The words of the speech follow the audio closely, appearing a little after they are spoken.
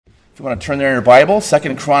you want to turn there in your Bible,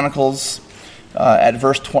 2 Chronicles at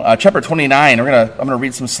chapter 29. I'm going to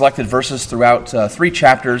read some selected verses throughout 3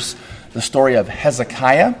 chapters, the story of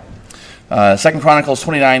Hezekiah. 2 Chronicles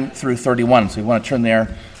 29 through 31. So if you want to turn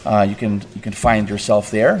there, you can find yourself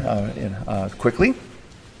there quickly.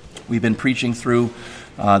 We've been preaching through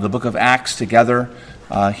the book of Acts together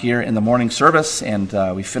here in the morning service,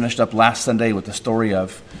 and we finished up last Sunday with the story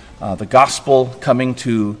of the gospel coming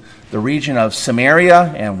to the region of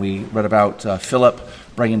Samaria, and we read about Philip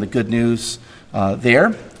bringing the good news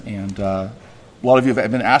there. And a lot of you have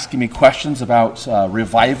been asking me questions about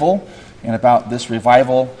revival and about this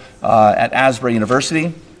revival at Asbury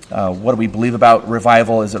University. What do we believe about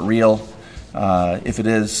revival? Is it real? If it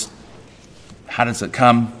is, how does it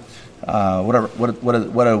come? What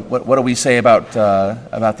do we say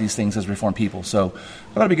about these things as Reformed people? So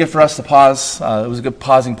I thought it'd be good for us to pause. It was a good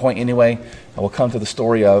pausing point anyway. We'll come to the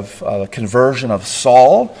story of the conversion of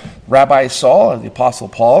Saul, Rabbi Saul, the Apostle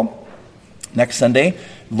Paul, next Sunday,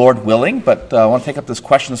 Lord willing. But I want to take up this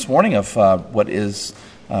question this morning of what is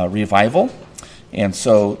revival. And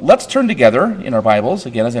so let's turn together in our Bibles.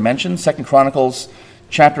 Again, as I mentioned, 2 Chronicles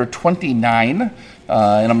chapter 29. And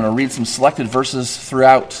I'm going to read some selected verses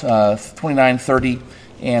throughout 29, 30,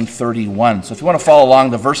 and 31. So if you want to follow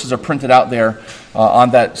along, the verses are printed out there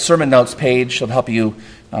on that sermon notes page. It'll help you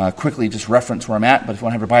quickly just reference where I'm at. But if you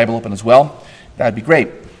want to have your Bible open as well, that'd be great.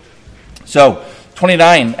 So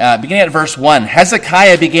 29, beginning at verse 1.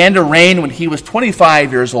 Hezekiah began to reign when he was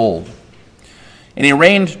 25 years old. And he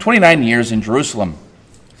reigned 29 years in Jerusalem.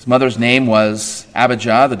 His mother's name was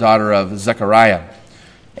Abijah, the daughter of Zechariah.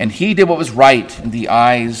 And he did what was right in the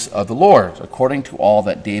eyes of the Lord, according to all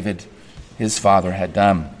that David, his father, had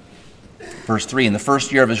done. Verse 3, in the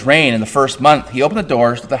first year of his reign, in the first month, he opened the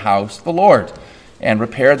doors to the house of the Lord and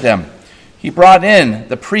repaired them. He brought in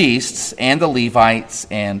the priests and the Levites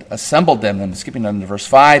and assembled them. And skipping down to verse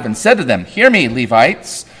 5, and said to them, "Hear me,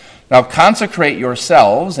 Levites, now consecrate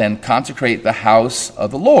yourselves and consecrate the house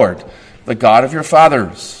of the Lord, the God of your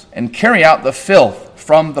fathers, and carry out the filth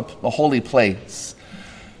from the holy place.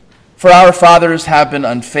 For our fathers have been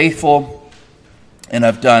unfaithful and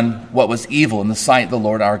have done what was evil in the sight of the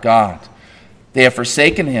Lord our God. They have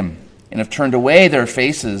forsaken him and have turned away their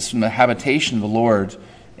faces from the habitation of the Lord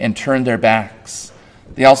and turned their backs.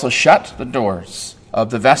 They also shut the doors of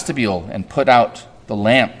the vestibule and put out the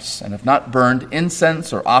lamps, and have not burned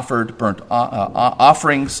incense or offered burnt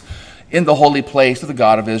offerings in the holy place of the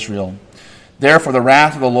God of Israel. Therefore the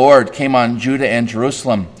wrath of the Lord came on Judah and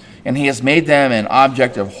Jerusalem, and he has made them an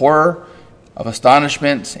object of horror, of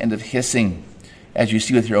astonishment, and of hissing, as you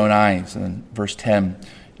see with your own eyes." And then verse 10,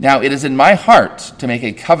 "Now it is in my heart to make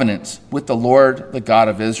a covenant with the Lord, the God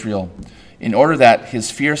of Israel, in order that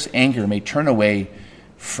his fierce anger may turn away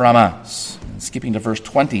from us." And skipping to verse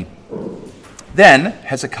 20, "Then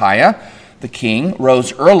Hezekiah, the king,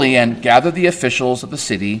 rose early and gathered the officials of the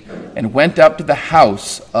city and went up to the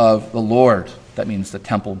house of the Lord." That means the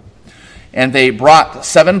temple. "And they brought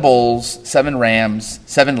 7 bulls, 7 rams,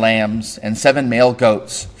 7 lambs, and 7 male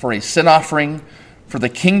goats for a sin offering for the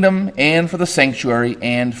kingdom and for the sanctuary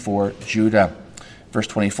and for Judah." Verse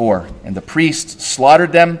 24, "And the priests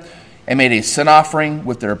slaughtered them and made a sin offering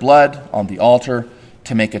with their blood on the altar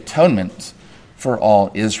to make atonement for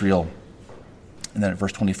all Israel." And then at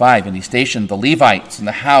verse 25, "And he stationed the Levites in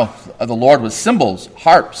the house of the Lord with cymbals,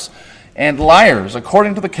 harps, and lyres,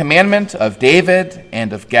 according to the commandment of David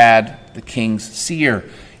and of Gad, the king's seer,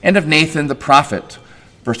 and of Nathan the prophet."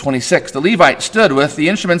 Verse 26, "The Levites stood with the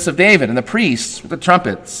instruments of David, and the priests with the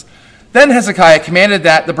trumpets. Then Hezekiah commanded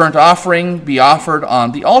that the burnt offering be offered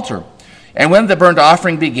on the altar. And when the burnt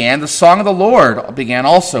offering began, the song of the Lord began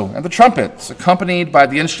also, and the trumpets, accompanied by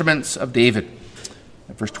the instruments of David."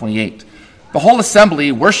 At verse 28, "The whole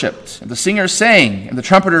assembly worshipped, and the singers sang, and the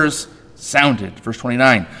trumpeters sounded." Verse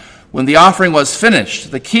 29, "When the offering was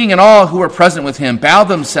finished, the king and all who were present with him bowed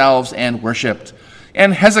themselves and worshipped.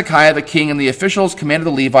 And Hezekiah the king and the officials commanded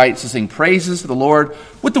the Levites to sing praises to the Lord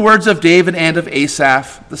with the words of David and of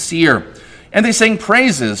Asaph the seer. And they sang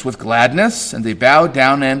praises with gladness, and they bowed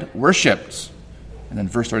down and worshipped." And then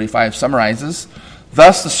verse 35 summarizes,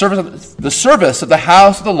 "Thus the service of the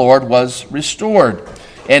house of the Lord was restored.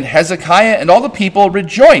 And Hezekiah and all the people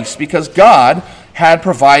rejoiced because God had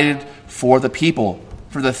provided for the people,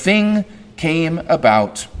 for the thing came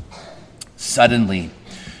about suddenly."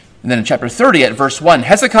 And then in chapter 30 at verse 1,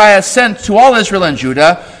 "Hezekiah sent to all Israel and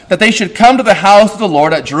Judah that they should come to the house of the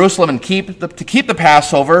Lord at Jerusalem and keep the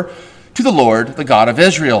Passover to the Lord, the God of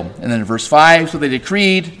Israel." And then in verse 5, "So they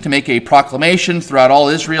decreed to make a proclamation throughout all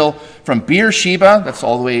Israel from Beersheba," that's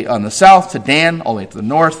all the way on the south, "to Dan, all the way to the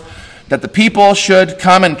north, that the people should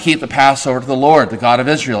come and keep the Passover to the Lord, the God of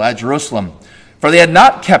Israel, at Jerusalem. For they had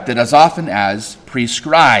not kept it as often as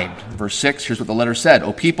prescribed. Verse 6, here's what the letter said.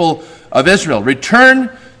 O people of Israel, return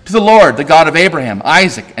to the Lord, the God of Abraham,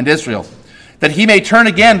 Isaac, and Israel, that he may turn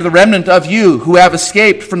again to the remnant of you who have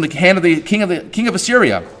escaped from the hand of the king of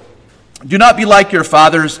Assyria. Do not be like your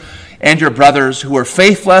fathers and your brothers, who were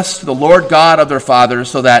faithless to the Lord God of their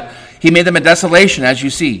fathers, so that he made them a desolation, as you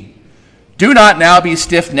see. Do not now be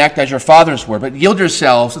stiff-necked as your fathers were, but yield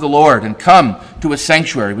yourselves to the Lord, and come to a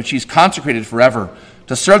sanctuary which he's consecrated forever,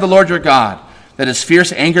 to serve the Lord your God, that his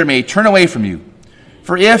fierce anger may turn away from you.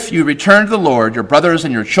 For if you return to the Lord, your brothers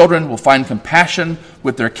and your children will find compassion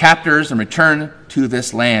with their captors and return to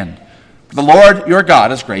this land. For the Lord your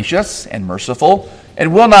God is gracious and merciful,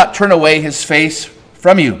 and will not turn away his face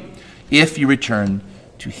from you, if you return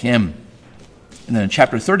to him. And then in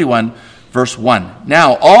chapter 31, verse 1.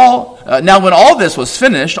 Now when all this was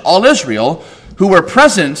finished, all Israel who were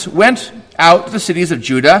present went out to the cities of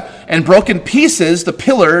Judah and broke in pieces the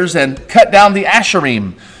pillars and cut down the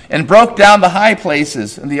Asherim and broke down the high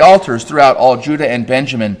places and the altars throughout all Judah and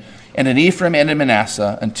Benjamin and in Ephraim and in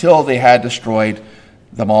Manasseh until they had destroyed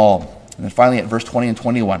them all. And then finally at verse 20 and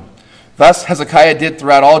 21. Thus Hezekiah did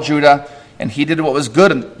throughout all Judah, and he did what was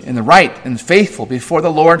good and the right and faithful before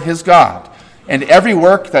the Lord his God. And every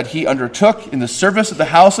work that he undertook in the service of the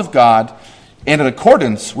house of God, and in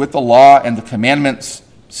accordance with the law and the commandments,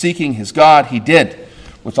 seeking his God, he did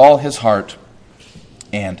with all his heart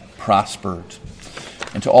and prospered.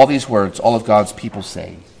 And to all these words, all of God's people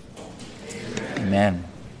say, Amen.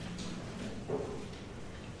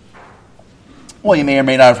 Well, you may or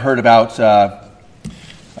may not have heard about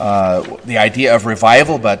the idea of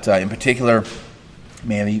revival, but in particular, you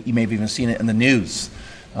may have even seen it in the news.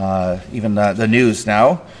 Even the news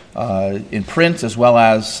now, in print as well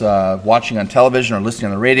as watching on television or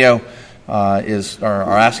listening on the radio,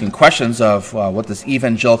 are asking questions of what this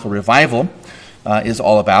evangelical revival is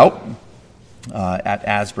all about at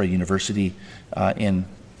Asbury University in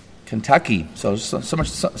Kentucky. So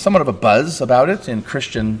somewhat of a buzz about it in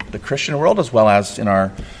the Christian world as well as in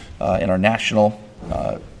our national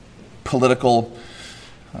political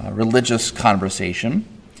religious conversation.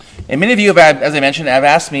 And many of you have, as I mentioned, have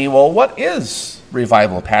asked me, well, what is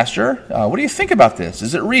revival, Pastor? What do you think about this?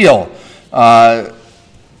 Is it real?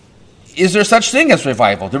 Is there such thing as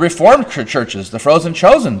revival? The Reformed churches, the Frozen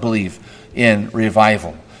Chosen, believe in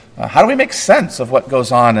revival. How do we make sense of what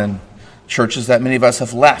goes on in churches that many of us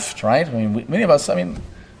have left, right?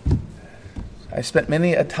 I spent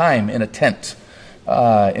many a time in a tent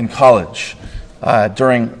in college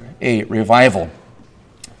during a revival.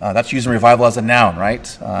 That's using revival as a noun, right?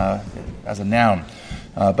 As a noun.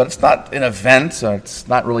 But it's not an event. It's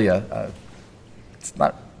not really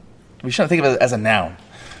we shouldn't think of it as a noun.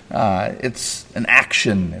 It's an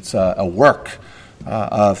action. It's a work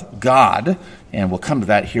of God. And we'll come to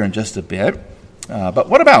that here in just a bit. But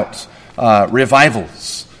what about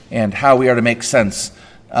revivals and how we are to make sense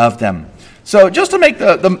of them? So just to make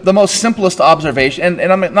the most simplest observation,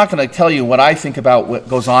 and I'm not going to tell you what I think about what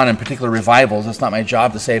goes on in particular revivals. It's not my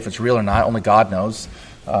job to say if it's real or not. Only God knows.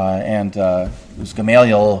 It was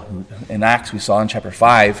Gamaliel in Acts we saw in chapter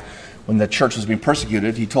 5, when the church was being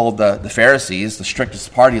persecuted. He told the Pharisees, the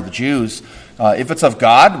strictest party of the Jews, if it's of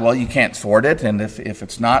God, well, you can't thwart it. And if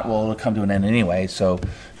it's not, well, it'll come to an end anyway. So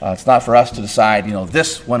it's not for us to decide,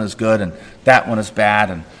 this one is good and that one is bad.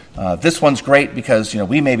 And this one's great because,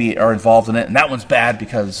 we maybe are involved in it, and that one's bad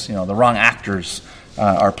because, the wrong actors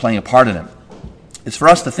are playing a part in it. It's for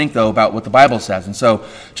us to think, though, about what the Bible says. And so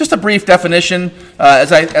just a brief definition,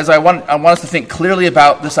 as I want us to think clearly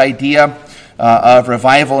about this idea of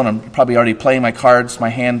revival, and I'm probably already playing my cards, my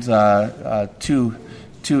hand too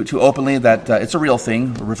openly that it's a real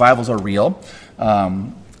thing. Revivals are real.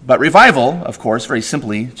 But revival, of course, very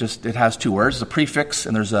simply, just it has two words: a prefix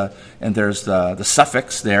and there's the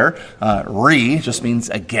suffix there. Re just means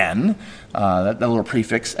again. That little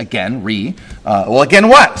prefix again, re. Well, again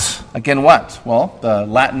what? Again what? Well, the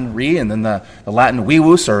Latin re and then the Latin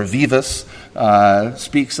vivus or vivus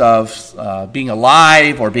speaks of being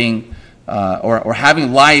alive or being or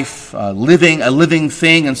having life, living a living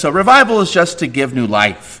thing. And so revival is just to give new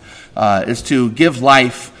life. Is to give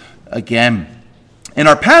life again. In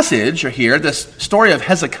our passage here, this story of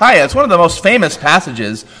Hezekiah, it's one of the most famous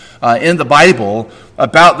passages in the Bible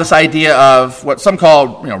about this idea of what some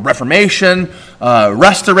call reformation,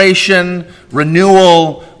 restoration,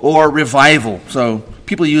 renewal, or revival. So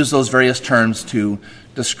people use those various terms to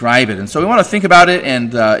describe it. And so we want to think about it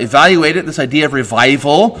and evaluate it, this idea of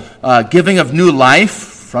revival, giving of new life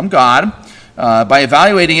from God, by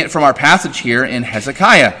evaluating it from our passage here in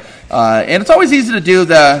Hezekiah. And it's always easy to do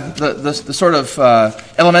the sort of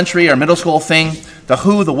elementary or middle school thing, the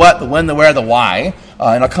who, the what, the when, the where, the why.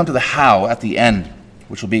 And I'll come to the how at the end,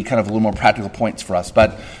 which will be kind of a little more practical points for us.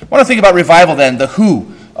 But I want to think about revival then, the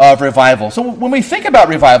who of revival. So when we think about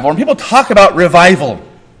revival, when people talk about revival,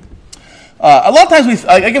 a lot of times we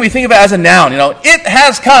think of it as a noun. It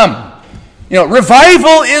has come.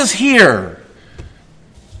 Revival is here.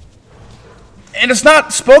 And it's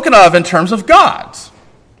not spoken of in terms of God.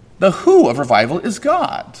 The who of revival is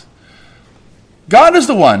God. God is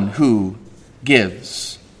the one who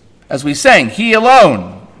gives. As we sang, He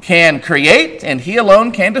alone can create and He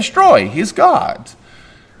alone can destroy. He's God.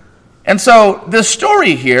 And so the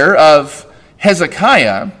story here of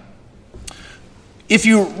Hezekiah, if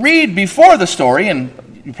you read before the story, and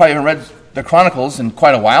you probably haven't read the Chronicles in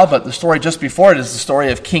quite a while, but the story just before it is the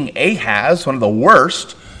story of King Ahaz, one of the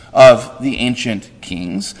worst of the ancient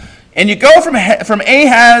kings. And you go from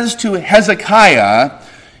Ahaz to Hezekiah,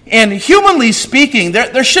 and humanly speaking,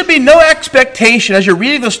 there should be no expectation, as you're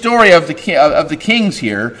reading the story of the kings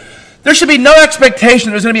here, there should be no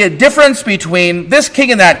expectation there's going to be a difference between this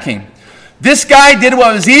king and that king. This guy did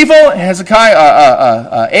what was evil, Ahaz.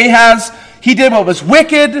 He did what was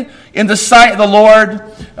wicked in the sight of the Lord.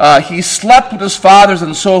 He slept with his fathers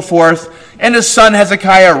and so forth. And his son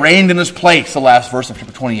Hezekiah reigned in his place, the last verse of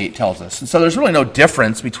chapter 28 tells us. And so there's really no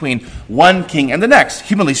difference between one king and the next,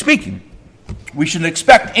 humanly speaking. We shouldn't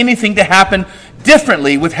expect anything to happen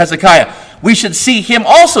differently with Hezekiah. We should see him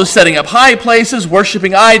also setting up high places,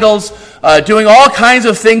 worshiping idols, doing all kinds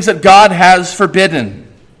of things that God has forbidden.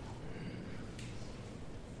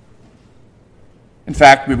 In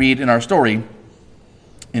fact, we read in our story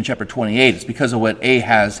in chapter 28, it's because of what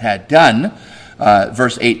Ahaz had done.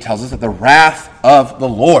 Verse 8 tells us that the wrath of the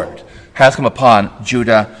Lord has come upon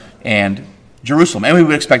Judah and Jerusalem. And we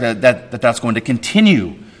would expect that's going to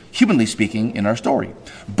continue, humanly speaking, in our story.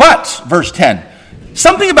 But, verse 10,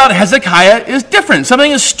 something about Hezekiah is different.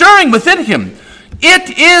 Something is stirring within him.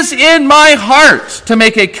 It is in my heart to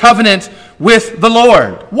make a covenant with the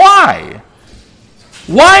Lord. Why?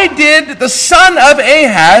 Why did the son of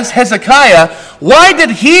Ahaz, Hezekiah, why did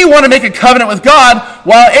he want to make a covenant with God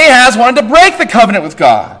while Ahaz wanted to break the covenant with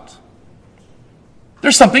God?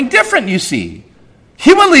 There's something different, you see.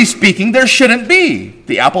 Humanly speaking, there shouldn't be.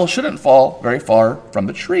 The apple shouldn't fall very far from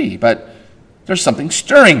the tree, but there's something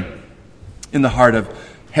stirring in the heart of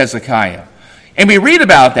Hezekiah. And we read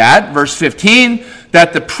about that, verse 15,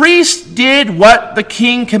 that the priest did what the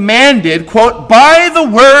king commanded, quote, by the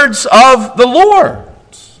words of the Lord.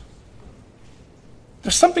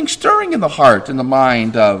 There's something stirring in the heart and the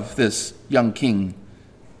mind of this young king,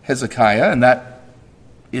 Hezekiah, and that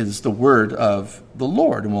is the word of the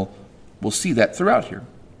Lord. And we'll see that throughout here.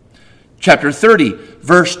 Chapter 30,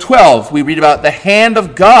 verse 12, we read about the hand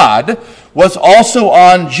of God was also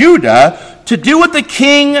on Judah to do what the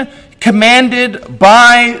king commanded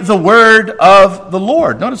by the word of the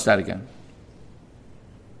Lord. Notice that again.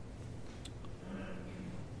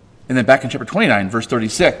 And then back in chapter 29, verse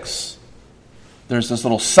 36, there's this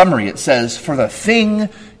little summary. It says, for the thing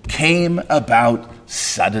came about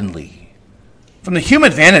suddenly. From the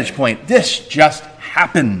human vantage point, this just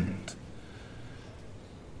happened.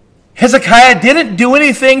 Hezekiah didn't do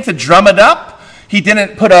anything to drum it up. He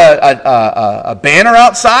didn't put a banner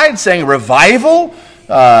outside saying revival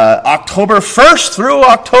October 1st through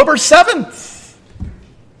October 7th.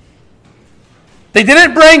 They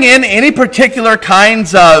didn't bring in any particular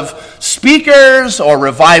kinds of speakers or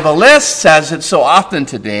revivalists, as it's so often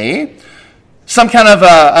today. Some kind of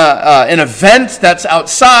an event that's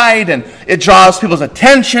outside and it draws people's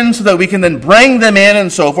attention so that we can then bring them in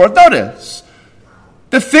and so forth. Notice,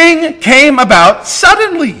 the thing came about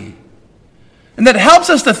suddenly. And that helps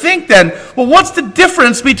us to think then, well, what's the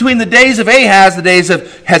difference between the days of Ahaz, the days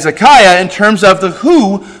of Hezekiah, in terms of the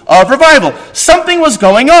who of revival? Something was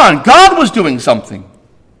going on. God was doing something.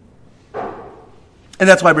 And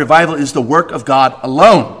that's why revival is the work of God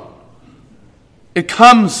alone. It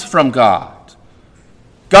comes from God.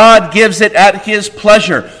 God gives it at His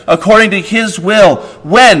pleasure, according to His will,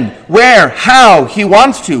 when, where, how He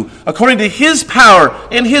wants to, according to His power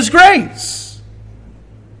and His grace.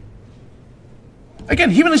 Again,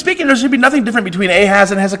 humanly speaking, there should be nothing different between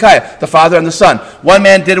Ahaz and Hezekiah, the father and the son. One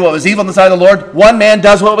man did what was evil on the side of the Lord. One man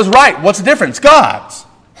does what was right. What's the difference? God.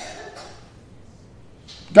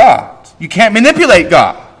 You can't manipulate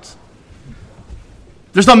God.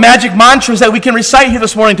 There's no magic mantras that we can recite here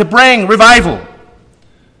this morning to bring revival.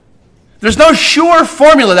 There's no sure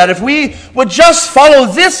formula that if we would just follow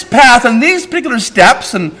this path and these particular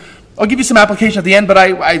steps, and I'll give you some application at the end, but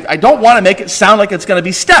I don't want to make it sound like it's going to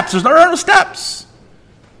be steps. There are no steps.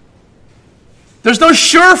 There's no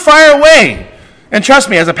surefire way. And trust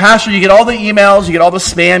me, as a pastor, you get all the emails, you get all the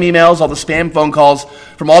spam emails, all the spam phone calls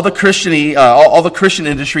from all the all the Christian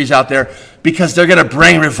industries out there, because they're going to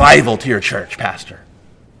bring revival to your church, pastor.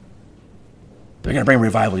 They're going to bring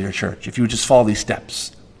revival to your church if you would just follow these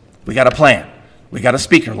steps. We got a plan. We got a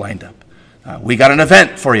speaker lined up. We got an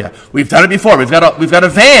event for you. We've done it before. We've got a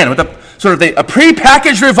van with a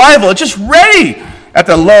prepackaged revival. It's just ready at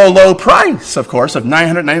the low price, of course, of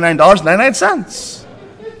 $999.99.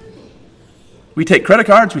 We take credit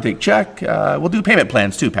cards. We take check. We'll do payment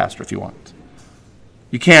plans too, pastor, if you want.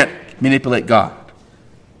 You can't manipulate God.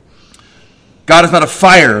 God is not a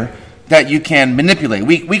fire that you can manipulate.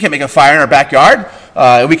 We can make a fire in our backyard.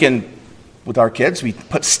 We can, with our kids, we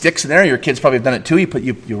put sticks in there. Your kids probably have done it too.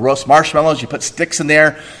 You roast marshmallows. You put sticks in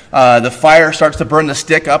there. The fire starts to burn the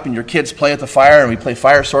stick up, and your kids play at the fire, and we play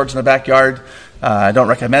fire swords in the backyard. I don't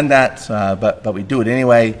recommend that, but we do it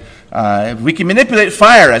anyway. We can manipulate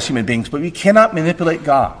fire as human beings, but we cannot manipulate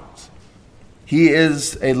God. He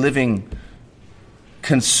is a living,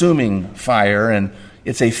 consuming fire, and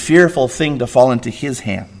it's a fearful thing to fall into his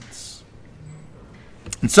hands.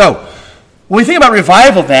 And so, when we think about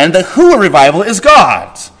revival then, the who of revival is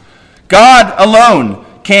God. God alone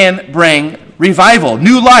can bring revival,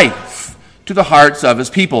 new life to the hearts of his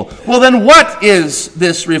people. Well then, what is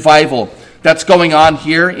this revival that's going on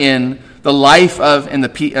here in the life of, in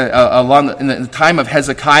the time of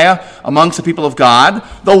Hezekiah amongst the people of God?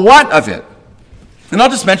 The what of it? And I'll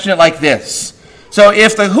just mention it like this. So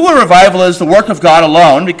if the who of revival is the work of God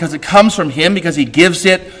alone, because it comes from him, because he gives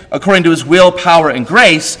it according to his will, power, and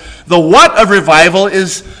grace, the what of revival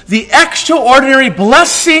is the extraordinary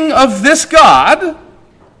blessing of this God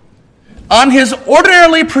on his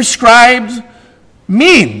ordinarily prescribed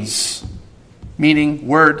means, meaning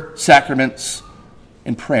word, sacraments,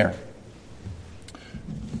 and prayer.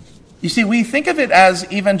 You see, we think of it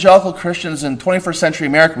as evangelical Christians in 21st century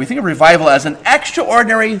America. We think of revival as an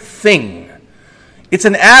extraordinary thing. It's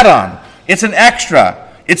an add-on. It's an extra.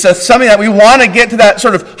 It's something that we want to get to that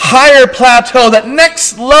sort of higher plateau, that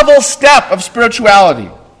next level step of spirituality.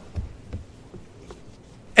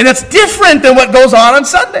 And it's different than what goes on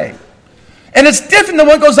Sunday. And it's different than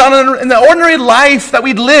what goes on in the ordinary life that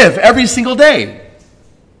we live every single day.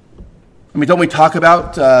 I mean, don't we talk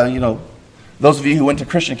about, those of you who went to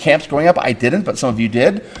Christian camps growing up? I didn't, but some of you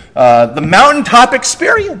did. The mountaintop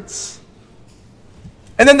experience.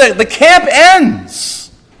 And then the camp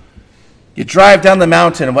ends. You drive down the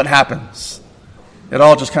mountain, and what happens? It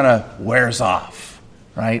all just kind of wears off,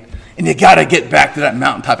 right? And you got to get back to that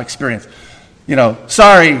mountaintop experience.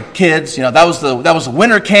 Sorry, kids. That was the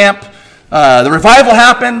winter camp. The revival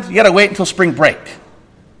happened. You got to wait until spring break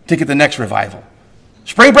to get the next revival.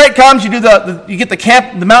 Spring break comes. You get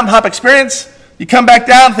the mountaintop experience. You come back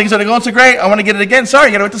down. Things aren't going so great. I want to get it again. Sorry,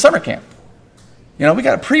 you got to wait to summer camp. We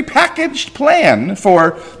got a prepackaged plan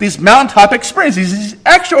for these mountaintop experiences, these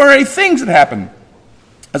extraordinary things that happen,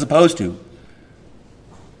 as opposed to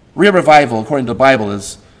real revival, according to the Bible,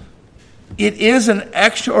 is an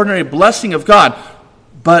extraordinary blessing of God,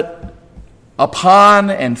 but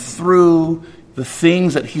upon and through the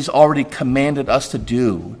things that he's already commanded us to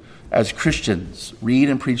do as Christians: read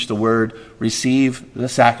and preach the word, receive the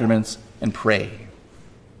sacraments, and pray.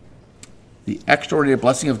 The extraordinary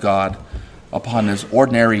blessing of God upon his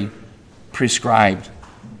ordinary prescribed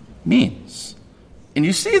means. And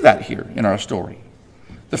you see that here in our story.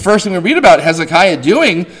 The first thing we read about Hezekiah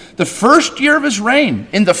doing the first year of his reign,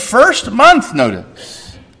 in the first month,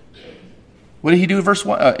 notice. What did he do in verse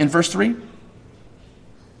 3?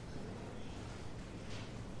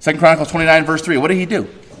 2 Chronicles 29, verse 3. What did he do?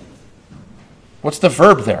 What's the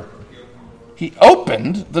verb there? He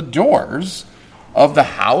opened the doors of the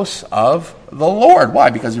house of the Lord. Why?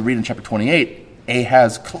 Because you read in chapter 28,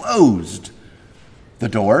 Ahaz closed the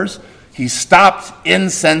doors. He stopped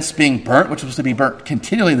incense being burnt, which was to be burnt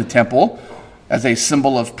continually in the temple as a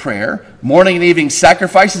symbol of prayer. Morning and evening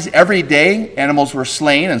sacrifices every day. Animals were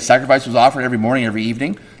slain and sacrifice was offered every morning, every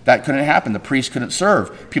evening. That couldn't happen. The priests couldn't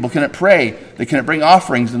serve. People couldn't pray. They couldn't bring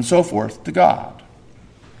offerings and so forth to God.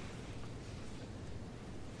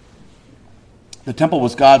 The temple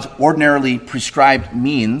was God's ordinarily prescribed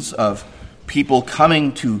means of people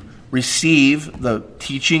coming to receive the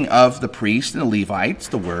teaching of the priests and the Levites,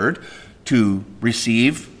 the word, to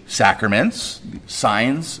receive sacraments,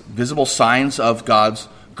 signs, visible signs of God's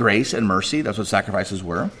grace and mercy. That's what sacrifices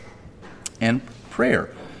were. And prayer.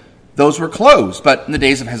 Those were closed. But in the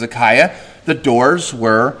days of Hezekiah, the doors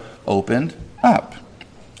were opened up.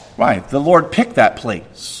 Why? The Lord picked that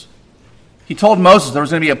place. He told Moses there was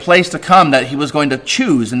going to be a place to come that he was going to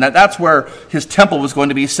choose, and that's where his temple was going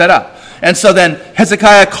to be set up. And so then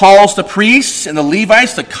Hezekiah calls the priests and the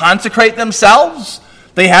Levites to consecrate themselves.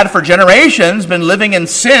 They had for generations been living in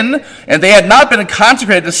sin, and they had not been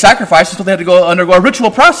consecrated to sacrifice until they had to undergo a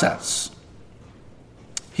ritual process.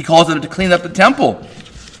 He calls them to clean up the temple.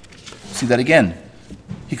 See that again.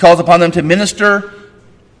 He calls upon them to minister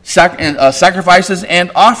sacrifices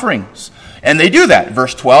and offerings. And they do that.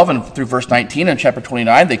 Verse 12 and through verse 19 and chapter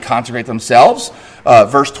 29, they consecrate themselves.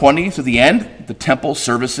 Verse 20 to the end, the temple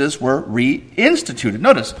services were reinstituted.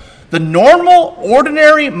 Notice, the normal,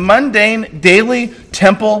 ordinary, mundane, daily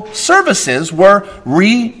temple services were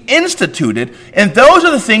reinstituted. And those are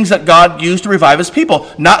the things that God used to revive his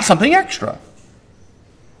people, not something extra.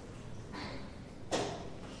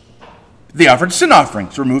 They offered sin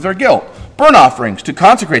offerings to remove their guilt, burnt offerings to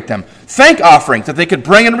consecrate them, thank offerings that they could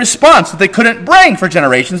bring in response that they couldn't bring for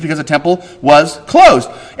generations because the temple was closed.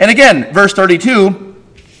 And again, verse 32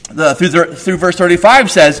 through verse 35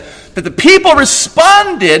 says that the people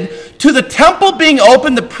responded to the temple being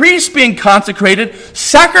opened, the priests being consecrated,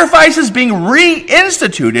 sacrifices being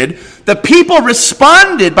reinstituted. The people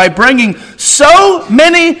responded by bringing so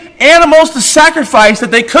many animals to sacrifice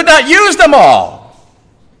that they could not use them all.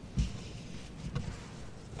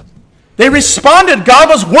 They responded. God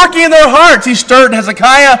was working in their hearts. He stirred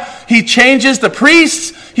Hezekiah. He changes the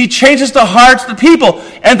priests. He changes the hearts of the people.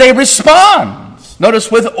 And they respond.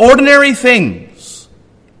 Notice, with ordinary things.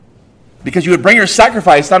 Because you would bring your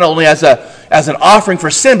sacrifice not only as an offering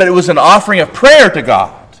for sin, but it was an offering of prayer to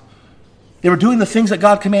God. They were doing the things that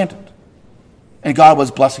God commanded. And God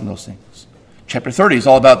was blessing those things. Chapter 30 is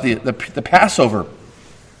all about the Passover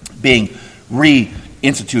being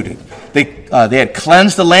reinstituted. They had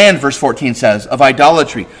cleansed the land, verse 14 says, of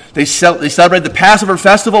idolatry. They celebrated the Passover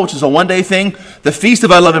festival, which is a one-day thing. The Feast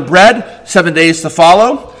of Unleavened Bread, 7 days to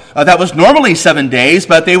follow. That was normally 7 days,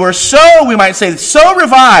 but they were so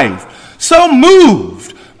revived, so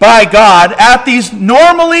moved by God at these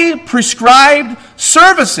normally prescribed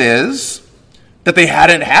services that they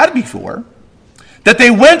hadn't had before, that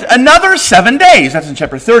they went another 7 days. That's in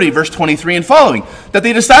chapter 30, verse 23 and following. That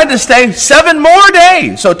they decided to stay 7 more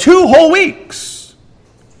days, so 2 whole weeks.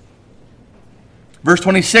 Verse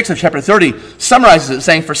 26 of chapter 30 summarizes it,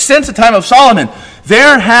 saying, "For since the time of Solomon,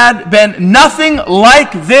 there had been nothing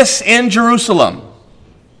like this in Jerusalem."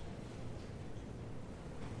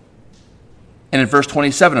 And in verse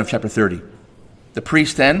 27 of chapter 30, the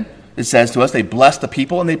priest then, it says to us, they blessed the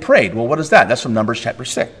people and they prayed. Well, what is that? That's from Numbers chapter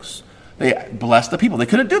 6. They blessed the people. They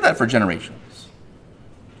couldn't do that for generations.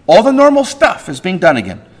 All the normal stuff is being done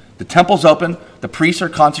again. The temple's open. The priests are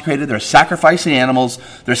consecrated. They're sacrificing animals.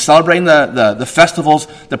 They're celebrating the festivals.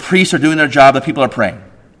 The priests are doing their job. The people are praying.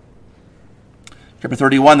 Chapter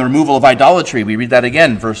 31, the removal of idolatry. We read that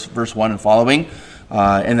again, verse 1 and following.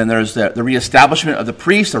 And then there's the reestablishment of the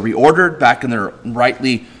priests. They're reordered back in their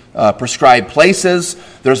rightly prescribed places.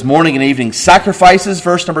 There's morning and evening sacrifices,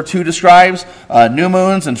 verse number 2 describes. New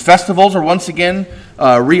moons and festivals are once again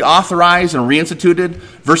reauthorized and reinstituted.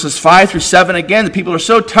 Verses 5 through 7, again, the people are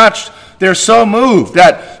so touched, they're so moved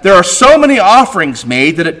that there are so many offerings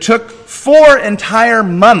made that it took 4 entire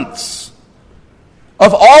months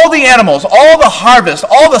of all the animals, all the harvest,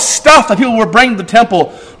 all the stuff that people were bringing to the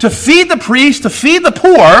temple to feed the priests, to feed the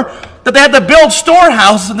poor, that they had to build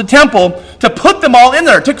storehouses in the temple to put them all in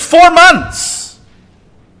there. It took 4 months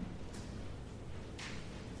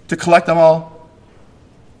to collect them all,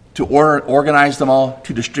 to organize them all,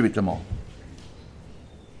 to distribute them all.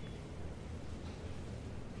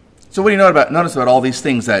 So what do you notice about all these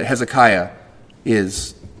things that Hezekiah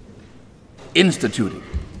is instituting?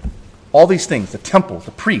 All these things, the temple,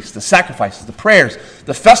 the priests, the sacrifices, the prayers,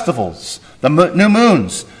 the festivals, the new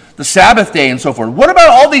moons, the Sabbath day, and so forth. What about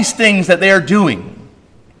all these things that they are doing?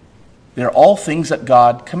 They're all things that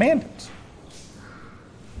God commanded.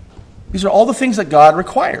 These are all the things that God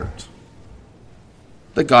required,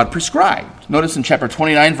 that God prescribed. Notice in chapter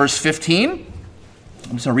 29, verse 15.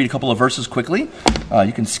 I'm just going to read a couple of verses quickly.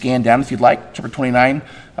 You can scan down if you'd like. Chapter 29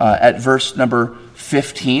 at verse number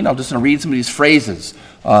 15. I'm just going to read some of these phrases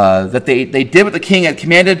that they did what the king had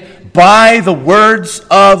commanded by the words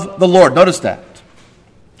of the Lord. Notice that.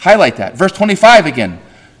 Highlight that. Verse 25 again.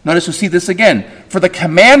 Notice you'll see this again. For the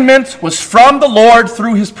commandment was from the Lord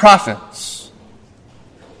through his prophets.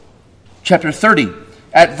 Chapter 30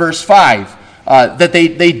 at verse 5. That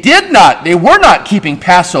they were not keeping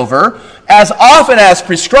Passover as often as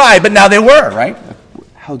prescribed, but now they were, right?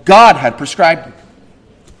 How God had prescribed it.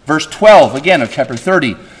 Verse 12, again, of chapter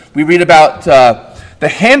 30, we read about the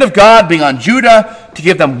hand of God being on Judah to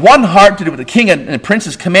give them one heart to do what the king and the prince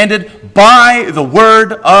has commanded by the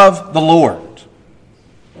word of the Lord.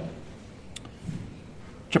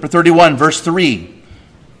 Chapter 31, verse 3.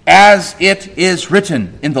 As it is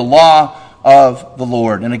written in the law of the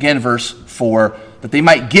Lord. And again, verse 4, that they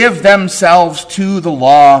might give themselves to the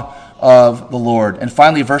law of the Lord. And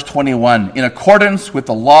finally, verse 21, in accordance with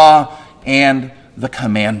the law and the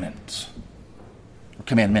commandment.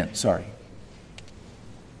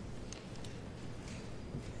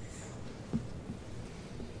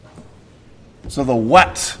 So the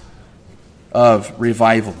what of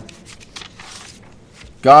revival.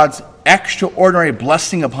 God's extraordinary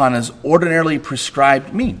blessing upon his ordinarily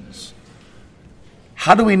prescribed means.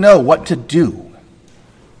 How do we know what to do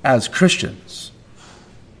as Christians?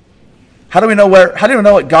 How do we know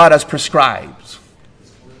what God has prescribed?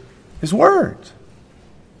 His word.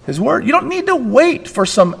 His word. You don't need to wait for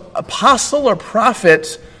some apostle or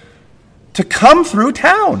prophet to come through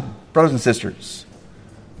town, brothers and sisters.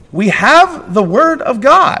 We have the word of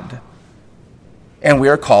God, and we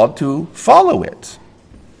are called to follow it.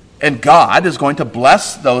 And God is going to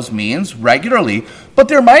bless those means regularly. But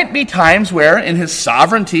there might be times where in his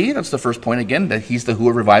sovereignty, that's the first point again, that he's the who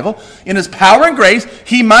of revival, in his power and grace,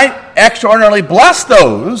 he might extraordinarily bless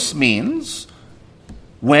those means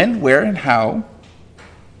when, where, and how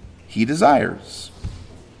he desires.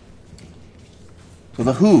 So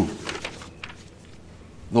the who,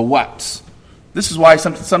 the what. This is why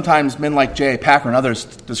sometimes men like J.I. Packer and others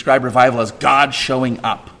describe revival as God showing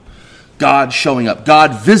up. God showing up,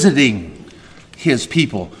 God visiting his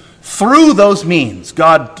people. Through those means,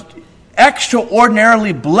 God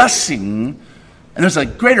extraordinarily blessing, and there's a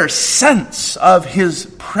greater sense of his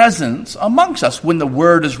presence amongst us when the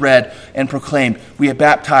word is read and proclaimed. We are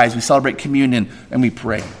baptized, we celebrate communion, and we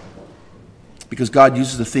pray. Because God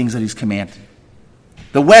uses the things that he's commanded.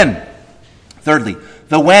 The when. Thirdly,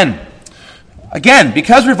 the when. Again,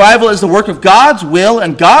 because revival is the work of God's will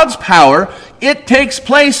and God's power, it takes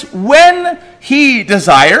place when he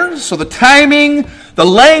desires. So the timing, the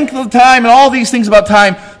length of the time, and all these things about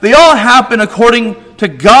time, they all happen according to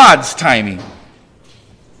God's timing.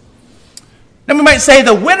 Then we might say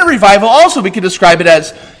the when of revival, also we could describe it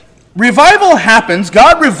as revival happens,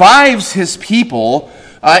 God revives his people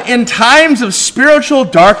in times of spiritual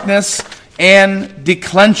darkness and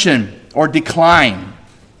declension or decline.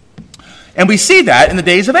 And we see that in the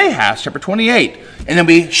days of Ahaz, chapter 28. And then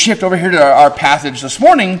we shift over here to our passage this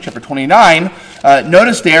morning, chapter 29.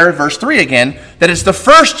 Notice there, verse 3 again, that it's the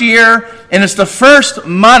first year and it's the first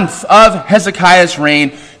month of Hezekiah's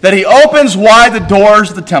reign that he opens wide the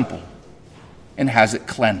doors of the temple and has it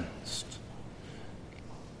cleansed.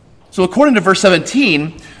 So according to verse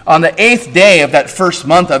 17, on the 8th day of that first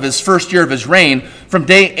month of his first year of his reign, from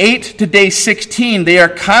day 8 to day 16, they are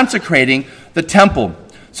consecrating the temple.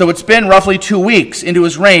 So it's been roughly 2 weeks into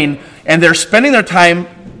his reign, and they're spending their time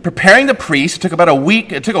preparing the priests. It took about a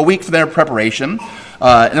week. It took a week for their preparation.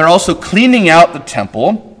 And they're also cleaning out the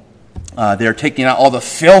temple. They're taking out all the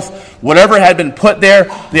filth, whatever had been put there,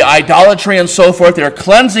 the idolatry and so forth. They're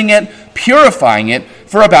cleansing it, purifying it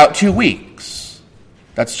for about 2 weeks.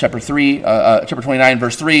 That's chapter 29,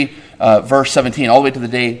 verse 3, verse 17, all the way to the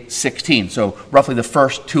day 16. So roughly the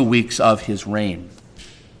first 2 weeks of his reign.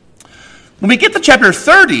 When we get to chapter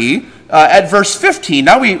 30, at verse 15,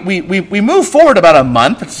 now we move forward about a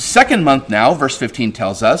month. It's the second month now, verse 15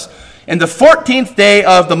 tells us. And the 14th day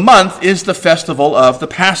of the month is the festival of the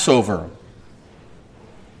Passover.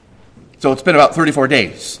 So it's been about 34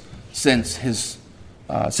 days since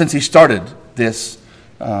he started this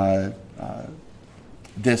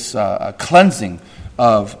cleansing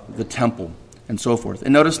of the temple and so forth.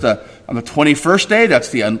 And notice on the 21st day, that's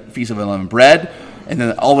the Feast of Unleavened Bread. And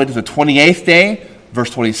then all the way to the 28th day,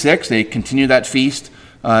 verse 26, they continue that feast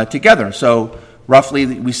together. So roughly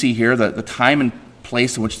we see here the time and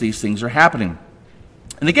place in which these things are happening.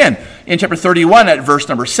 And again, in chapter 31 at verse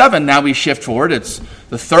number 7, now we shift forward. It's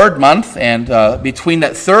the third month, and between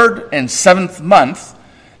that third and seventh month,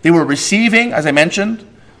 they were receiving, as I mentioned,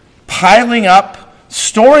 piling up,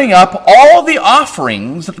 storing up all the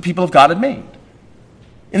offerings that the people of God had made.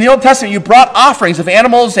 In the Old Testament, you brought offerings of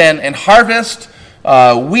animals and harvest,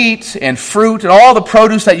 wheat and fruit and all the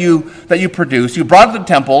produce that you produced. You brought it to the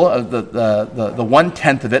temple, the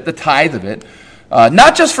 1/10 of it, the tithe of it,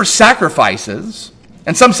 not just for sacrifices.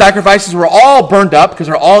 And some sacrifices were all burned up because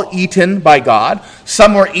they're all eaten by God.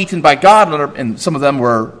 Some were eaten by God, and some of them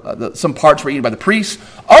some parts were eaten by the priests.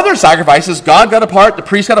 Other sacrifices, God got a part, the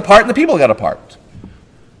priest got a part, and the people got a part.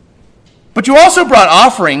 But you also brought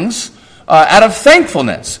offerings out of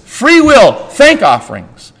thankfulness, free will, thank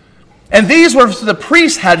offerings. And these were so the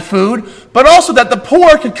priests had food, but also that the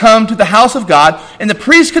poor could come to the house of God, and the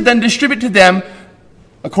priests could then distribute to them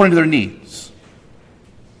according to their needs.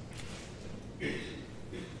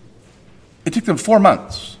 It took them 4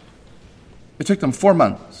 months. It took them 4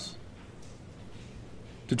 months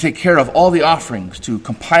to take care of all the offerings, to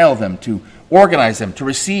compile them, to organize them, to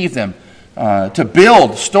receive them, to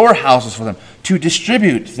build storehouses for them, to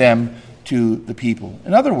distribute them to the people.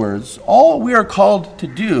 In other words, all we are called to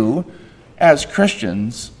do as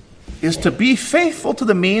Christians is to be faithful to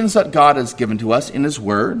the means that God has given to us in His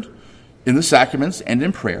Word, in the sacraments, and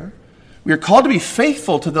in prayer. We are called to be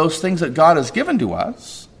faithful to those things that God has given to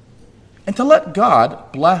us and to let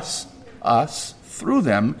God bless us through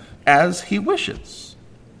them as He wishes.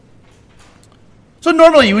 So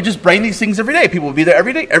normally you would just bring these things every day. People would be there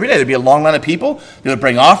every day. There'd be a long line of people. They would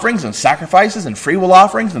bring offerings and sacrifices and free will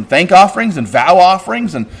offerings and thank offerings and vow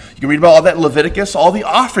offerings. And you can read about all that in Leviticus, all the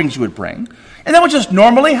offerings you would bring. And that was just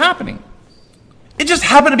normally happening. It just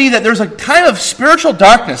happened to be that there's a time of spiritual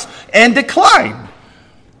darkness and decline.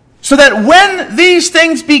 So that when these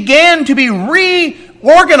things began to be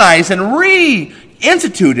reorganized and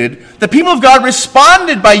reinstituted, the people of God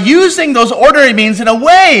responded by using those ordinary means in a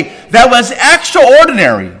way that was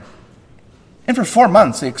extraordinary. And for 4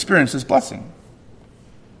 months, they experienced this blessing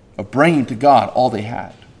of bringing to God all they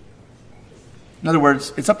had. In other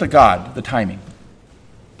words, it's up to God, the timing.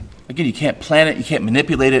 Again, you can't plan it, you can't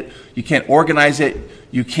manipulate it, you can't organize it,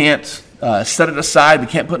 you can't set it aside, we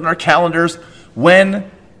can't put it in our calendars when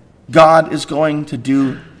God is going to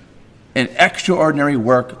do an extraordinary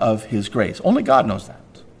work of His grace. Only God knows that.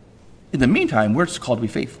 In the meantime, we're just called to be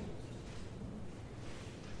faithful.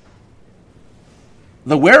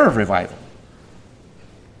 The where of revival.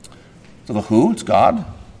 So the who, it's God.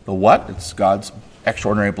 The what, it's God's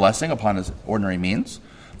extraordinary blessing upon His ordinary means.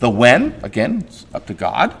 The when, again, it's up to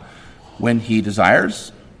God when He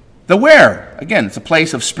desires. The where, again, it's a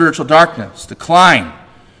place of spiritual darkness, decline.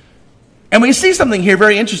 And we see something here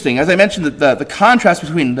very interesting. As I mentioned, the contrast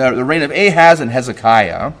between the reign of Ahaz and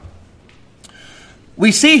Hezekiah.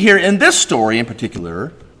 We see here in this story in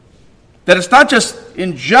particular that it's not just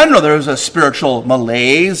in general there was a spiritual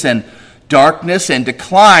malaise and darkness and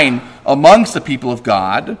decline amongst the people of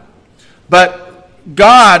God, but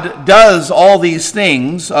God does all these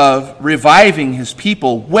things of reviving His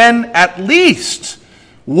people when at least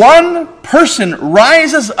one person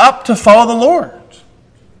rises up to follow the Lord.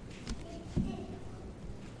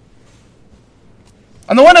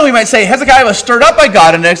 On the one hand, we might say Hezekiah was stirred up by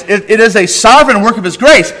God, and it is a sovereign work of His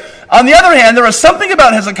grace. On the other hand, there was something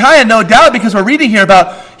about Hezekiah, no doubt, because we're reading here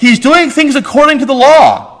about he's doing things according to the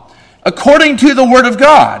law, according to the Word of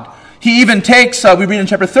God. He even takes, we read in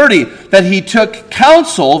chapter 30, that he took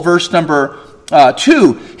counsel, verse number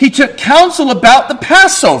 2. He took counsel about the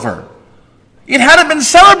Passover. It hadn't been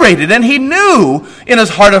celebrated, and he knew in his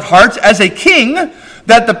heart of hearts as a king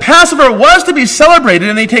that the Passover was to be celebrated,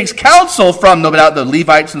 and he takes counsel from no doubt the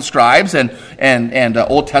Levites and scribes and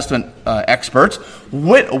Old Testament experts.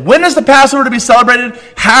 When is the Passover to be celebrated?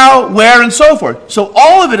 How, where, and so forth. So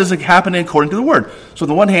all of it is happening according to the Word. So on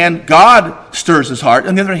the one hand, God stirs his heart.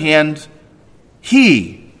 On the other hand,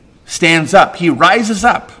 he stands up. He rises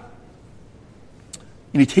up.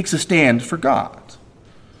 And he takes a stand for God.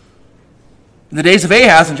 In the days of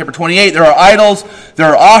Ahaz, in chapter 28, there are idols, there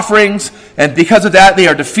are offerings, and because of that, they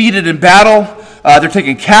are defeated in battle. They're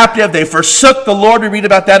taken captive. They forsook the Lord. We read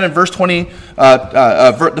about that in verse 20,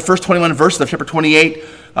 the first 21 verses of chapter 28.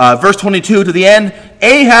 Verse 22 to the end,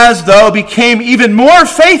 Ahaz, though, became even more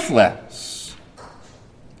faithless.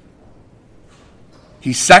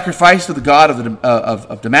 He sacrificed to the god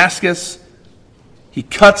of Damascus. He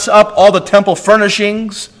cuts up all the temple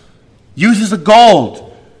furnishings, uses the gold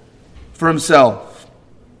for himself,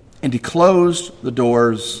 and he closed the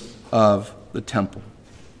doors of the temple.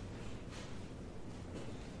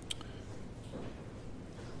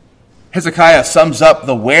 Hezekiah sums up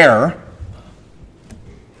the where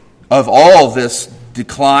of all this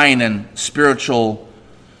decline and spiritual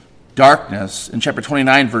darkness in chapter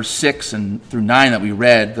 29, verse 6 and through 9 that we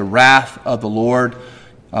read. The wrath of the Lord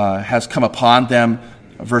has come upon them.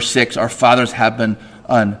 Verse 6, our fathers have been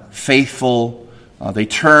unfaithful. They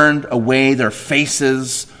turned away their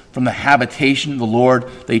faces from the habitation of the Lord.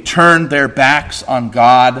 They turned their backs on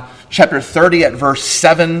God. Chapter 30 at verse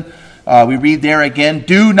 7, we read there again,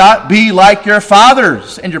 do not be like your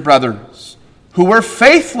fathers and your brothers, who were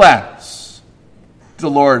faithless to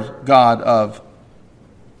the Lord God of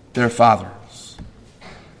their fathers.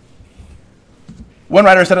 One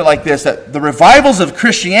writer said it like this, that the revivals of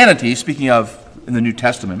Christianity, speaking of in the New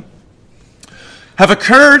Testament, have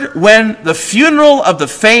occurred when the funeral of the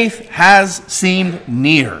faith has seemed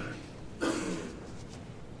near.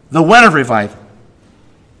 The when of revival.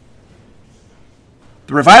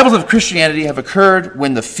 The revivals of Christianity have occurred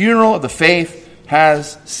when the funeral of the faith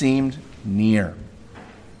has seemed near.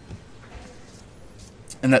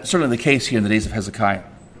 And that's certainly the case here in the days of Hezekiah.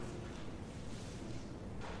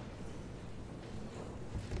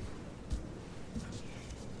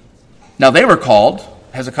 Now they were called,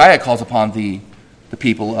 Hezekiah calls upon the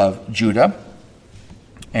people of Judah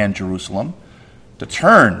and Jerusalem to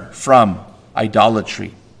turn from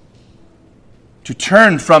idolatry, to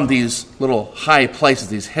turn from these little high places,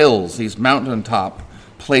 these hills, these mountaintop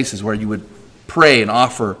places where you would pray and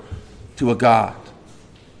offer to a god.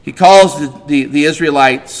 He calls the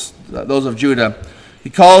Israelites, those of Judah, he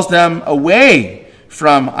calls them away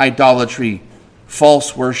from idolatry,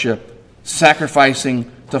 false worship, sacrificing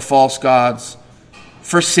to false gods,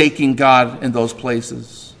 forsaking God in those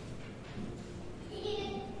places.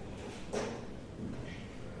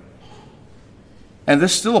 And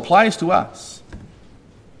this still applies to us.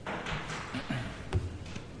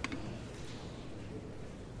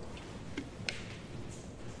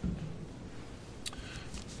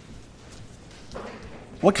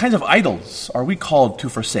 What kinds of idols are we called to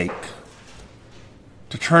forsake,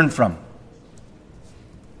 to turn from?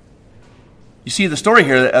 You see the story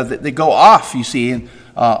here, they go off, you see,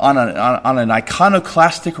 on an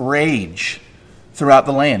iconoclastic rage throughout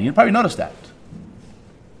the land. You probably noticed that.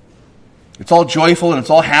 It's all joyful and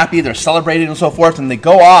it's all happy. They're celebrating and so forth. And they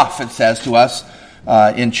go off, it says to us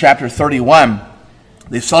in chapter 31.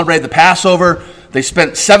 They celebrated the Passover. They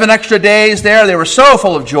spent 7 extra days there. They were so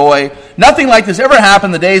full of joy. Nothing like this ever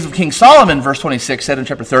happened in the days of King Solomon, verse 26 said in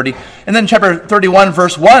chapter 30. And then chapter 31,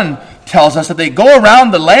 verse 1 tells us that they go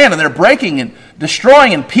around the land and they're breaking and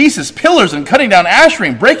destroying in pieces pillars and cutting down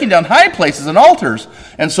asherim, breaking down high places and altars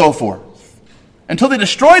and so forth, until they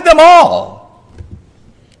destroyed them all.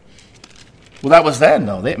 Well, that was then,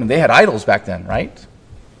 though. They had idols back then, right?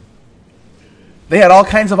 They had all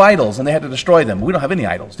kinds of idols and they had to destroy them. We don't have any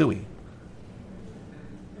idols, do we?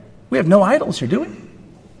 We have no idols here, do we?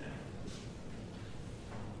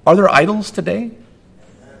 Are there idols today?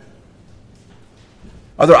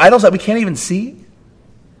 Are there idols that we can't even see?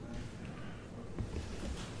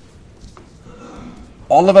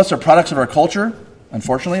 All of us are products of our culture.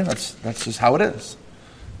 Unfortunately, that's just how it is.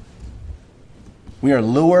 We are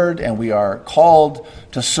lured and we are called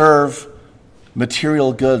to serve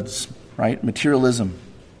material goods, right? Materialism.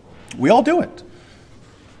 We all do it.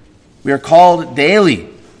 We are called daily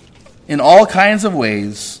in all kinds of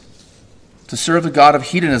ways to serve the God of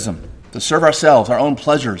hedonism, to serve ourselves, our own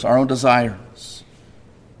pleasures, our own desires.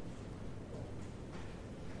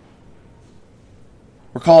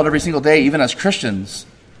 We're called every single day, even as Christians,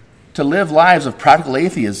 to live lives of practical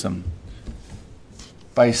atheism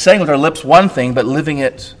by saying with our lips one thing but living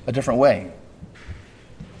it a different way.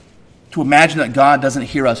 To imagine that God doesn't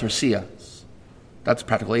hear us or see us. That's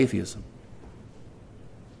practical atheism.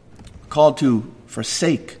 We're called to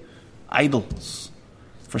forsake idols.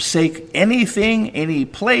 Forsake anything, any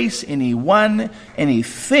place, anyone,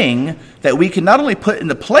 anything that we can not only put in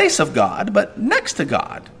the place of God, but next to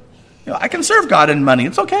God. You know, I can serve God in money.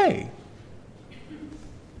 It's okay.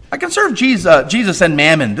 I can serve Jesus and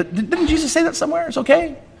mammon. Didn't Jesus say that somewhere? It's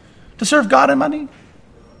okay to serve God and money?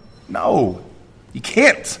 No. You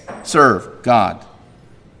can't serve God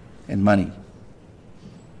and money.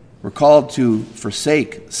 We're called to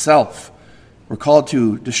forsake self. We're called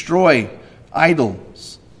to destroy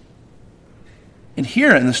idols. And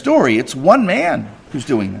here in the story, it's one man who's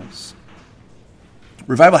doing this.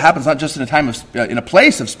 Revival happens not just in a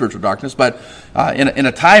place of spiritual darkness, but in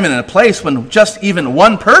a time and in a place when just even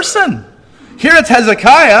one person. Here it's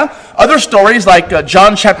Hezekiah. Other stories like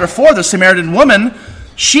John chapter 4, the Samaritan woman,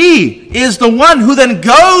 she is the one who then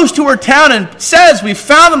goes to her town and says, "We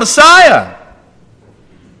found the Messiah."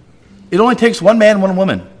 It only takes one man, one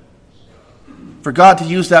woman for God to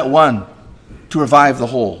use that one to revive the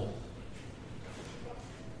whole.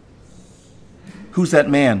 Who's that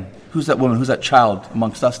man? Who's that woman? Who's that child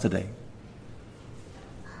amongst us today?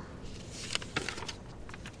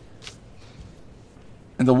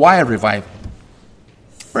 And the why of revival?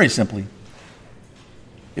 Very simply.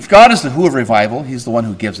 If God is the who of revival, He's the one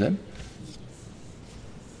who gives it.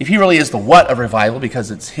 If He really is the what of revival, because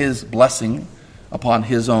it's His blessing upon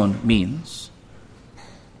His own means.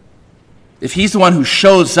 If He's the one who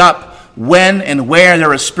shows up when and where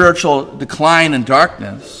there is spiritual decline and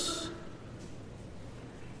darkness,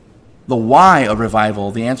 the why of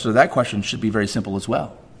revival, the answer to that question should be very simple as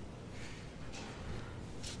well.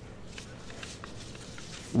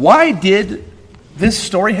 Why did this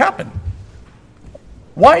story happen?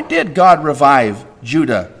 Why did God revive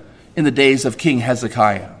Judah in the days of King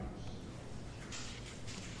Hezekiah?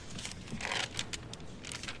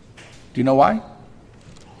 Do you know why?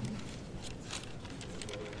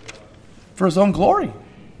 For his own glory.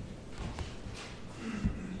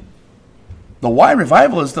 The why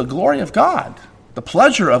revival is the glory of God, the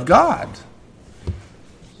pleasure of God.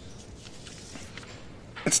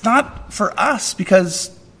 It's not for us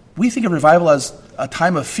because we think of revival as a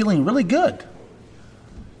time of feeling really good.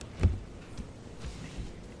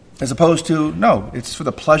 As opposed to, no, it's for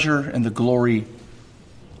the pleasure and the glory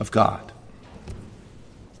of God.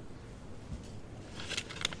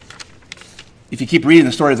 If you keep reading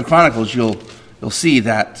the story of the Chronicles, you'll see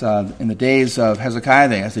that in the days of Hezekiah,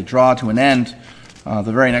 as they draw to an end, the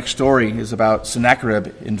very next story is about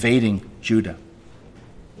Sennacherib invading Judah.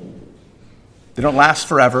 They don't last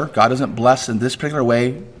forever. God doesn't bless in this particular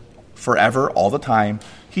way forever, all the time.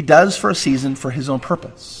 He does for a season for his own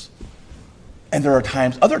purpose. And there are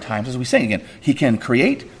other times, as we say again, he can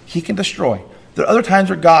create, he can destroy. There are other times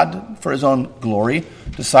where God, for his own glory,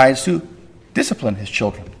 decides to discipline his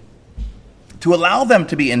children, to allow them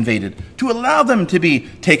to be invaded, to allow them to be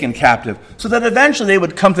taken captive, so that eventually they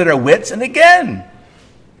would come to their wits, and again,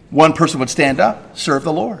 one person would stand up, serve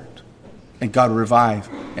the Lord, and God would revive,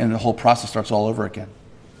 and the whole process starts all over again.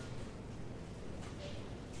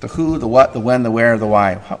 The who, the what, the when, the where, the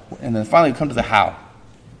why, and then finally we come to the how.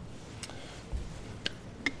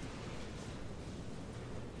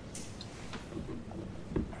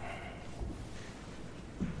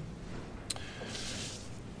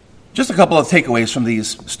 Just a couple of takeaways from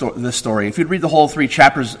this story. If you'd read the whole 3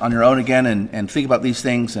 chapters on your own again and think about these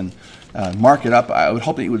things and mark it up, I would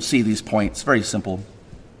hope that you would see these points. Very simple.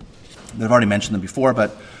 I've already mentioned them before,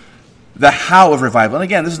 but the how of revival. And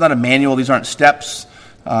again, this is not a manual. These aren't steps.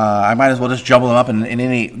 I might as well just jumble them up in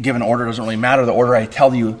any given order. It doesn't really matter the order I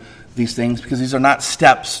tell you these things, because these are not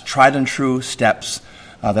steps, tried and true steps,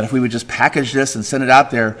 that if we would just package this and send it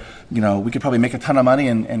out there, we could probably make a ton of money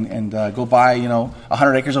and go buy,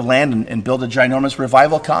 100 acres of land and build a ginormous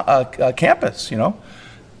revival campus,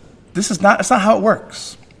 That's not how it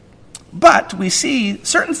works. But we see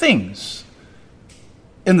certain things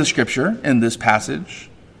in the Scripture, in this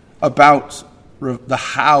passage, about the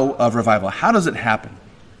how of revival. How does it happen?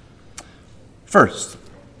 First,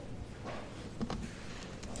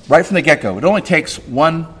 right from the get-go, it only takes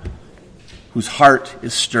one whose heart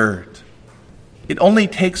is stirred. It only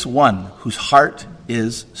takes one whose heart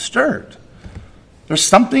is stirred. There's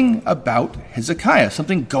something about Hezekiah,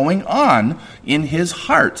 something going on in his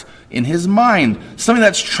heart, in his mind, something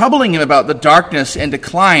that's troubling him about the darkness and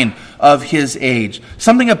decline of his age,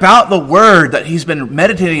 something about the word that he's been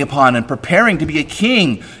meditating upon and preparing to be a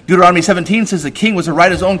king. Deuteronomy 17 says the king was to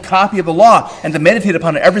write his own copy of the law and to meditate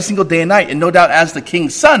upon it every single day and night. And no doubt as the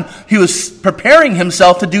king's son, he was preparing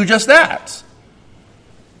himself to do just that.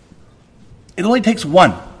 It only takes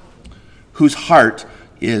one whose heart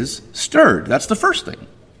is stirred. That's the first thing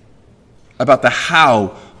about the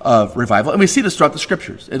how of revival. And we see this throughout the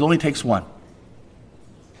Scriptures. It only takes one.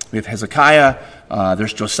 We have Hezekiah.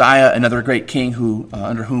 There's Josiah, another great king who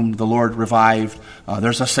under whom the Lord revived.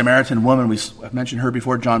 There's a Samaritan woman. I've mentioned her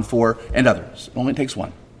before, John 4, and others. It only takes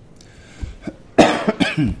one.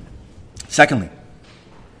 Secondly,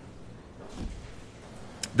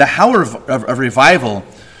 the how of revival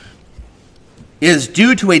is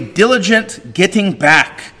due to a diligent getting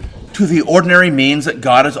back to the ordinary means that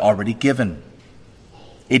God has already given.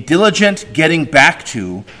 A diligent getting back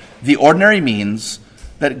to the ordinary means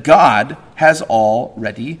that God has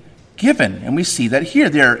already given. And we see that here.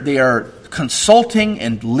 They are consulting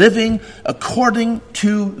and living according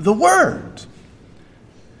to the Word.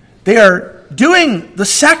 They are doing the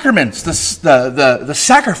sacraments, the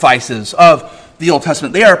sacrifices of the Old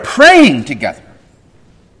Testament. They are praying together.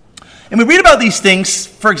 And we read about these things,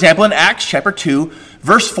 for example, in Acts chapter 2,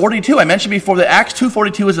 verse 42. I mentioned before that Acts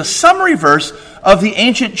 2:42 is a summary verse of the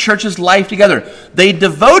ancient church's life together. They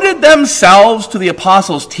devoted themselves to the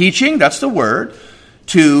apostles' teaching, that's the word,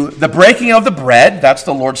 to the breaking of the bread, that's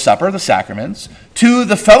the Lord's Supper, the sacraments, to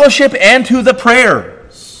the fellowship and to the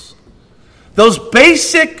prayers. Those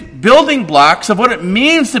basic building blocks of what it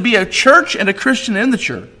means to be a church and a Christian in the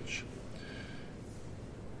church.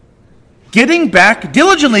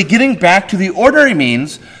 Diligently getting back to the ordinary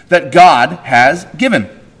means that God has given.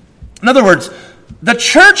 In other words, the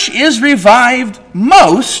church is revived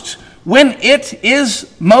most when it is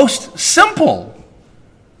most simple.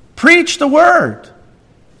 Preach the word.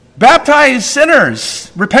 Baptize sinners,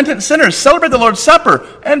 repentant sinners. Celebrate the Lord's Supper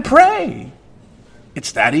and pray.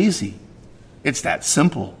 It's that easy. It's that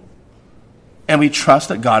simple. and we trust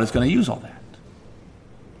that God is going to use all that.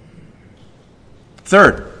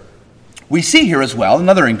 Third, we see here as well,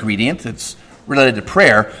 another ingredient that's related to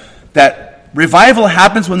prayer, that revival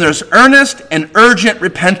happens when there's earnest and urgent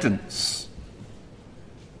repentance.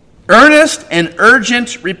 Earnest and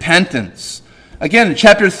urgent repentance. Again, in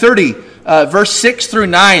chapter 30, verse 6 through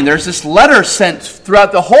 9, there's this letter sent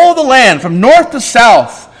throughout the whole of the land, from north to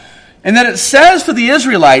south. And then it says to the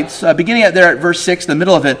Israelites, beginning there at verse 6, in the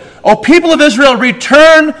middle of it, "O people of Israel,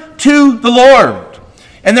 return to the Lord."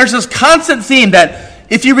 And there's this constant theme that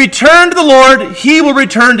if you return to the Lord, He will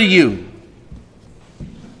return to you.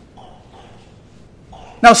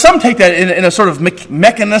 Now, some take that in a sort of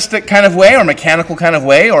mechanistic kind of way, or mechanical kind of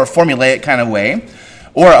way, or a formulaic kind of way,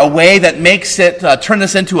 or a way that makes it turn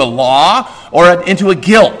this into a law or into a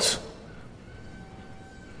guilt.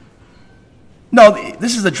 No,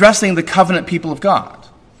 this is addressing the covenant people of God.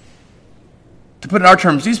 To put it in our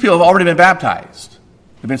terms, these people have already been baptized.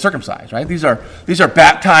 They've been circumcised, right? These are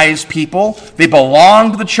baptized people. They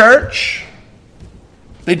belong to the church.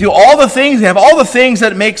 They do all the things, they have all the things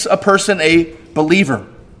that makes a person a believer,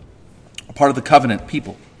 a part of the covenant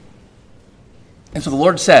people. And so the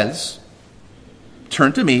Lord says,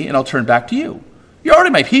 turn to me and I'll turn back to you. You're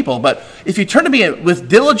already my people, but if you turn to me with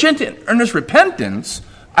diligent and earnest repentance,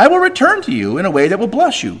 I will return to you in a way that will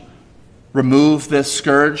bless you. Remove this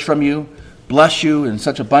scourge from you, bless you in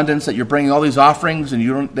such abundance that you're bringing all these offerings and they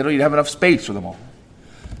don't even have enough space for them all.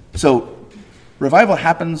 So revival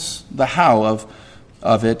happens, the how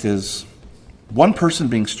of it is one person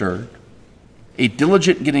being stirred, a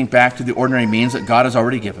diligent getting back to the ordinary means that God has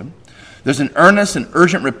already given. There's an earnest and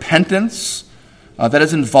urgent repentance that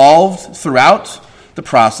is involved throughout the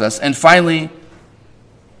process. And finally,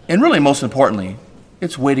 and really most importantly,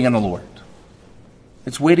 it's waiting on the Lord.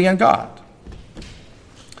 It's waiting on God.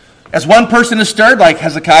 As one person is stirred, like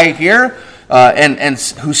Hezekiah here, and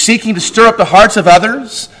who's seeking to stir up the hearts of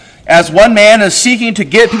others, as one man is seeking to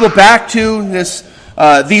get people back to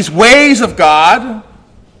these ways of God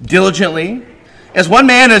diligently, as one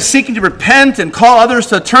man is seeking to repent and call others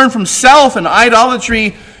to turn from self and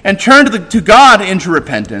idolatry and turn to God into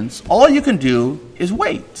repentance, all you can do is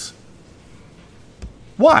wait.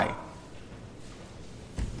 Why?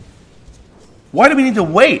 Why do we need to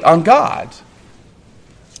wait on God?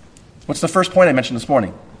 What's the first point I mentioned this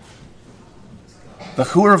morning? The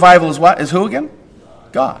who revival is what? Is who again?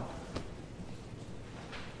 God.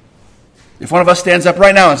 If one of us stands up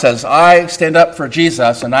right now and says, I stand up for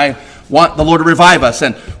Jesus and I want the Lord to revive us,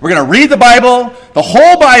 and we're going to read the Bible, the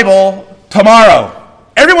whole Bible, tomorrow.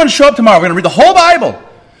 Everyone show up tomorrow. We're going to read the whole Bible.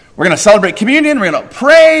 We're going to celebrate communion. We're going to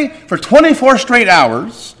pray for 24 straight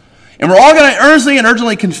hours. And we're all going to earnestly and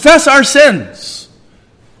urgently confess our sins.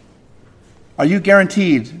 Are you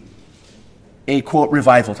guaranteed a, quote,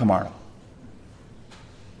 revival tomorrow?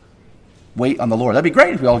 Wait on the Lord. That'd be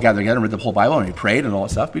great if we all gathered together and read the whole Bible and we prayed and all that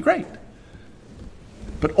stuff. It'd be great.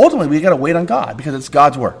 But ultimately, we've got to wait on God because it's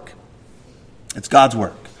God's work. It's God's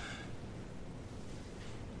work.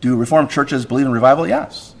 Do Reformed churches believe in revival?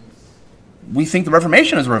 Yes. We think the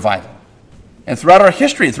Reformation is a revival. And throughout our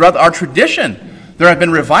history, throughout our tradition, there have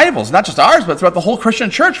been revivals, not just ours, but throughout the whole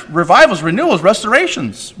Christian church, revivals, renewals,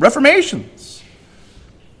 restorations, reformations.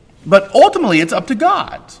 But ultimately, it's up to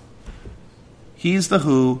God. He's the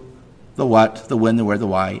who, the what, the when, the where, the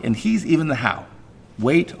why, and He's even the how.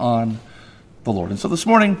 Wait on the Lord. And so this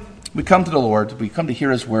morning, we come to the Lord. We come to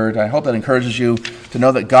hear His word. I hope that encourages you to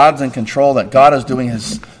know that God's in control, that God is doing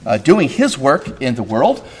His work in the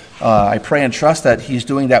world. I pray and trust that He's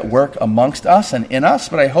doing that work amongst us and in us,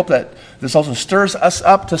 but I hope that this also stirs us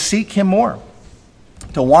up to seek Him more,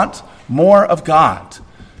 to want more of God,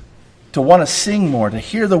 to want to sing more, to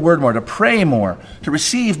hear the word more, to pray more, to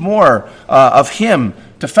receive more of Him,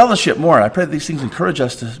 to fellowship more. I pray that these things encourage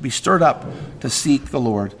us to be stirred up to seek the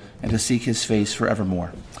Lord and to seek His face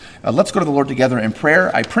forevermore. Let's go to the Lord together in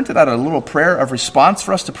prayer. I printed out a little prayer of response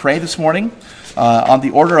for us to pray this morning on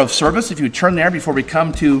the order of service. If you turn there before we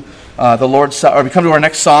come to the Lord's, or we come to our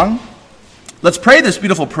next song, let's pray this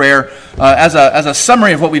beautiful prayer as a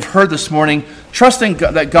summary of what we've heard this morning, trusting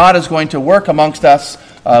that God is going to work amongst us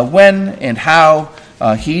when and how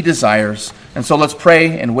He desires. And so let's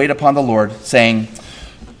pray and wait upon the Lord, saying,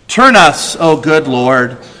 "Turn us, O good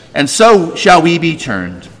Lord, and so shall we be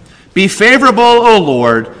turned. Be favorable, O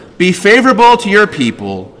Lord, be favorable to your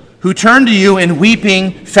people, who turn to you in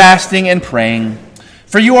weeping, fasting, and praying.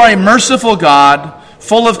 For you are a merciful God,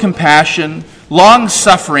 full of compassion,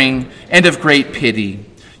 long-suffering, and of great pity.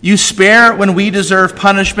 You spare when we deserve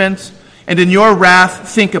punishment, and in your wrath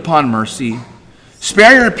think upon mercy.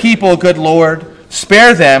 Spare your people, good Lord,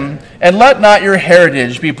 Spare them, and let not your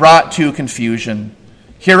heritage be brought to confusion.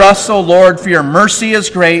 Hear us, O Lord, for your mercy is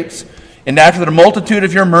great, and after the multitude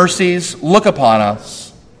of your mercies, look upon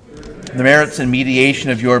us. The merits and mediation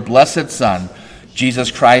of your blessed Son,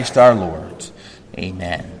 Jesus Christ our Lord.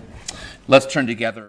 Amen. Let's turn together.